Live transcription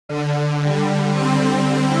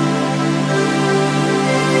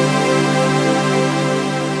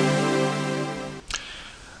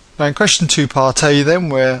Now in question 2 part A then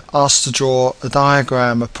we're asked to draw a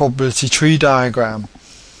diagram, a probability tree diagram.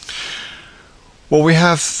 Well, we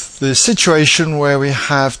have the situation where we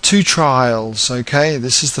have 2 trials, okay?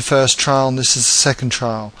 This is the first trial and this is the second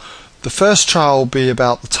trial. The first trial will be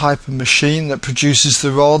about the type of machine that produces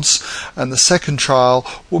the rods, and the second trial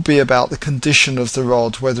will be about the condition of the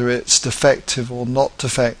rod, whether it's defective or not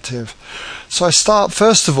defective. So I start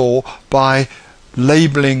first of all by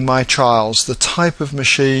labeling my trials, the type of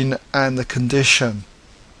machine and the condition.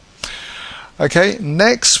 Okay,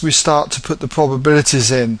 next we start to put the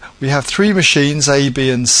probabilities in. We have 3 machines, A, B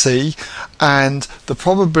and C, and the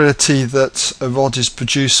probability that a rod is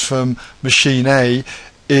produced from machine A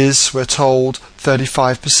is, we're told,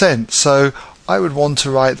 35%. So I would want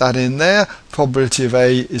to write that in there. Probability of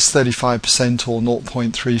A is 35% or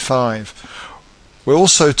 0.35. We're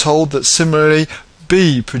also told that similarly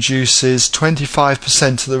B produces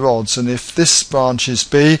 25% of the rods, and if this branch is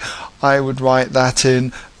B, I would write that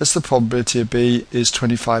in as the probability of B is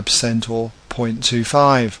 25% or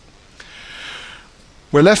 0.25.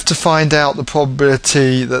 We're left to find out the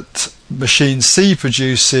probability that machine C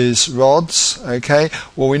produces rods. Okay,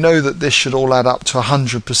 well, we know that this should all add up to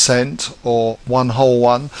 100% or 1 whole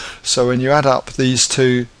one, so when you add up these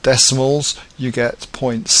 2 decimals you get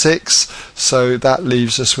 0.6, so that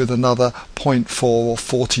leaves us with another 0.4 or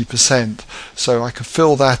 40%. So I could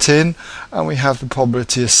fill that in and we have the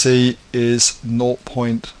probability of C is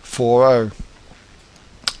 0.40.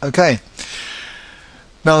 Okay,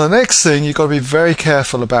 now the next thing you've got to be very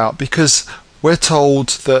careful about, because we're told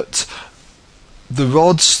that the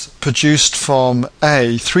rods produced from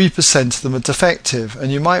A, 3% of them are defective,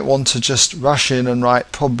 and you might want to just rush in and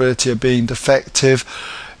write probability of being defective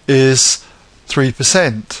is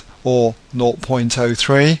 3% or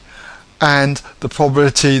 0.03, and the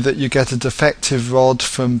probability that you get a defective rod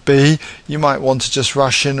from B, you might want to just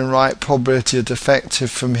rush in and write probability of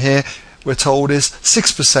defective from here, we're told is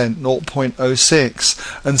 6%,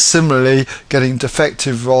 0.06, and similarly getting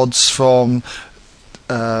defective rods from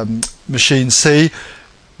machine C,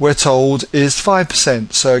 we're told is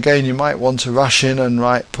 5%. So again, you might want to rush in and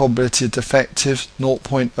write probability of defective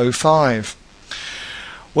 0.05.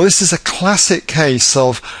 Well, this is a classic case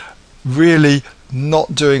of really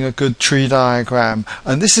not doing a good tree diagram,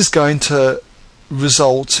 and this is going to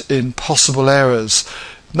result in possible errors.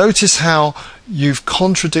 Notice how you've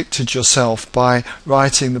contradicted yourself by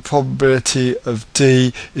writing the probability of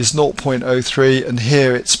D is 0.03 and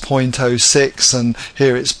here it's 0.06 and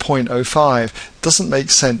here it's 0.05. It doesn't make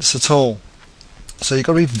sense at all. So you've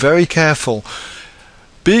got to be very careful.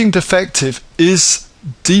 Being defective is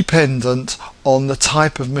dependent on the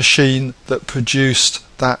type of machine that produced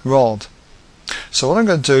that rod. So what I'm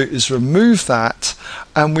going to do is remove that,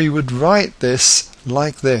 and we would write this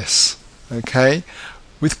like this, okay,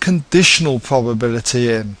 with conditional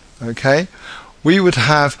probability in. Okay, we would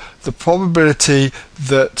have the probability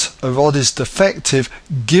that a rod is defective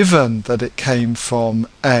given that it came from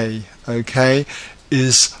A, okay,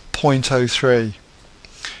 is 0.03.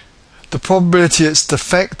 The probability it's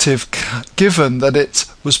defective given that it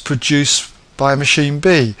was produced by machine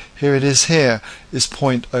B, here it is here, is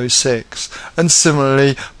 0.06. And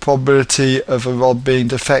similarly, probability of a rod being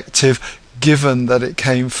defective given that it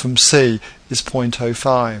came from C is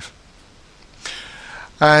 0.05.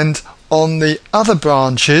 And on the other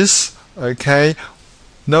branches, okay,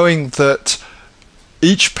 knowing that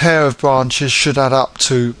each pair of branches should add up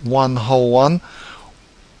to 1 whole one,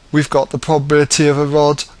 we've got the probability of a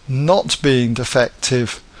rod not being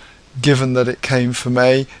defective given that it came from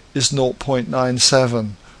A is 0.97.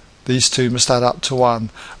 These 2 must add up to 1.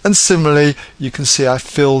 And similarly, you can see I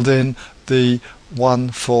filled in the one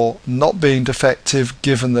for not being defective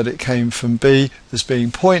given that it came from B as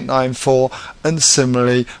being 0.94, and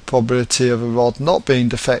similarly probability of a rod not being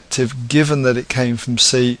defective given that it came from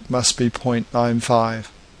C must be 0.95.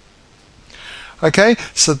 Okay,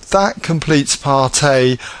 so that completes part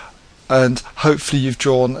A, and hopefully you've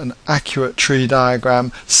drawn an accurate tree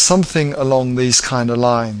diagram, something along these kind of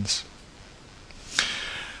lines.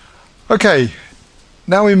 Okay,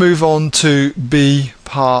 now we move on to B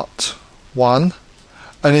part 1,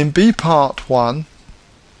 and in B part 1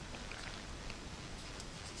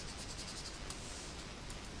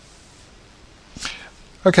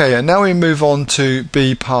 and now we move on to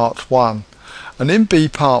B part 1, and in B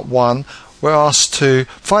part 1 we're asked to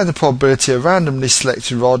find the probability a randomly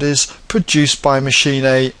selected rod is produced by machine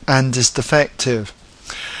A and is defective.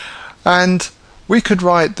 And we could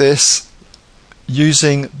write this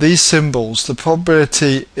using these symbols, the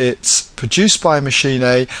probability it's produced by machine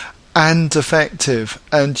A and defective,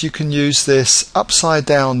 and you can use this upside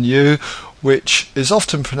down U which is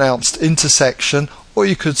often pronounced intersection, or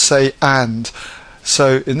you could say and.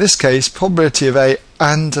 So in this case, probability of A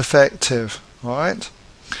and effective. Alright?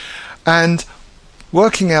 And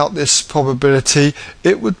working out this probability,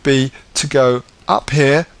 it would be to go up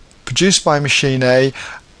here, produced by machine A,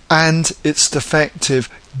 and it's defective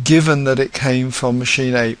given that it came from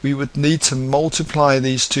machine A. We would need to multiply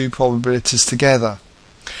these two probabilities together.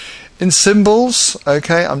 In symbols,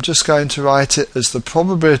 okay, I'm just going to write it as the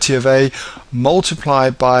probability of A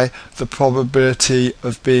multiplied by the probability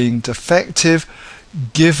of being defective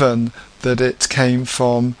given that it came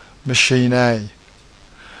from machine A.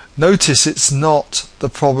 Notice it's not the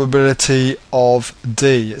probability of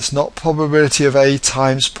D. It's not probability of A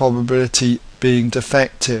times probability being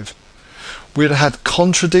defective. We'd have had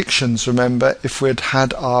contradictions, remember, if we'd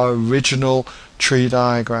had our original tree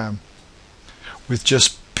diagram with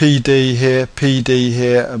just PD here,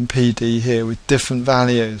 and PD here with different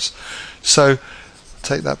values. So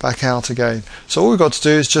take that back out again. So all we've got to do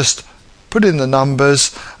is just put in the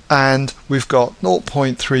numbers, and we've got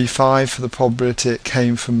 0.35 for the probability it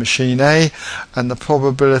came from machine A, and the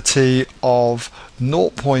probability of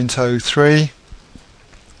 0.03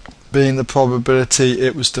 being the probability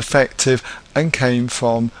it was defective and came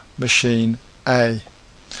from machine A.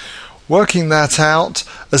 Working that out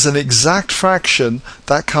as an exact fraction,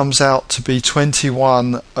 that comes out to be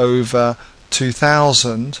 21 over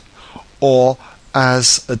 2000, or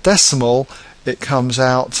as a decimal it comes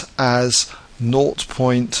out as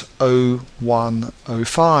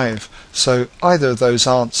 0.0105. So either of those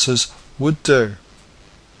answers would do.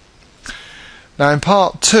 Now in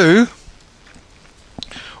part 2,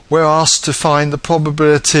 we're asked to find the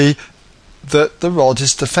probability that the rod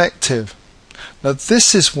is defective. Now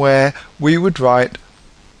this is where we would write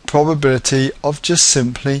probability of just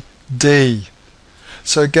simply D.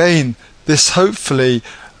 So again, this hopefully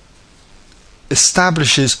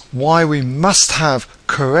establishes why we must have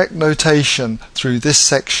correct notation through this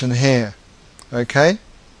section here. Okay?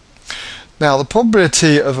 Now the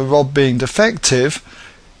probability of a rod being defective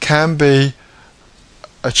can be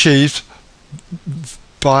achieved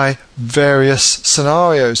by various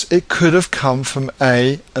scenarios. It could have come from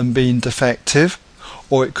A and been defective,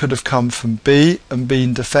 or it could have come from B and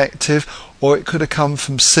been defective, or it could have come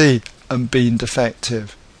from C and been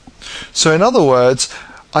defective. So in other words,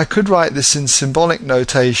 I could write this in symbolic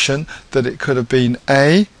notation that it could have been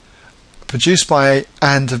A, produced by A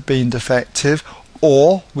and have been defective,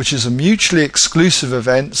 or, which is a mutually exclusive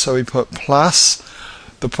event, so we put plus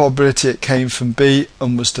the probability it came from B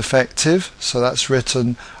and was defective, so that's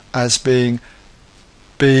written as being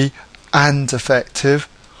B and defective,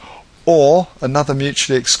 or another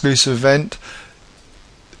mutually exclusive event,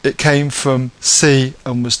 it came from C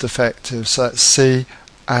and was defective, so that's C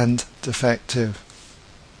and defective.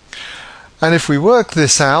 And if we work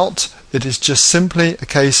this out, it is just simply a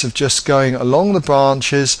case of just going along the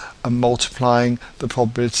branches and multiplying the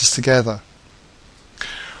probabilities together.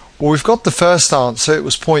 Well, we've got the first answer. It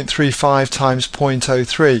was 0.35 times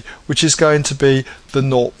 0.03, which is going to be the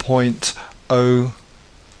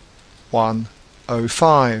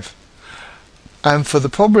 0.0105. And for the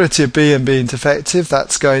probability of B and being defective,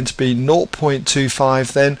 that's going to be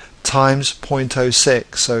 0.25 then times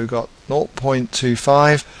 0.06. So we've got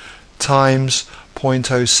 0.25 times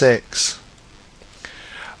 0.06.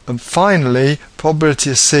 And finally, probability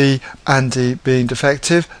of C and D being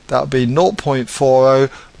defective, that would be 0.40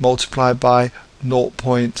 multiplied by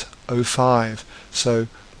 0.05. So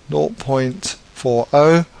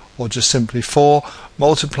 0.40, or just simply 4,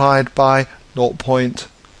 multiplied by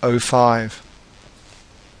 0.05.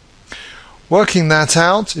 Working that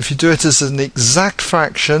out, if you do it as an exact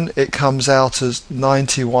fraction, it comes out as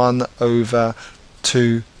 91 over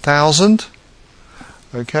 2000.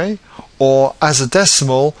 Okay, or as a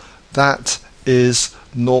decimal, that is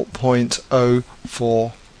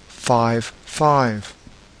 0.0455.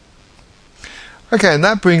 Okay, and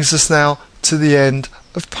that brings us now to the end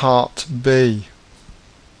of part B.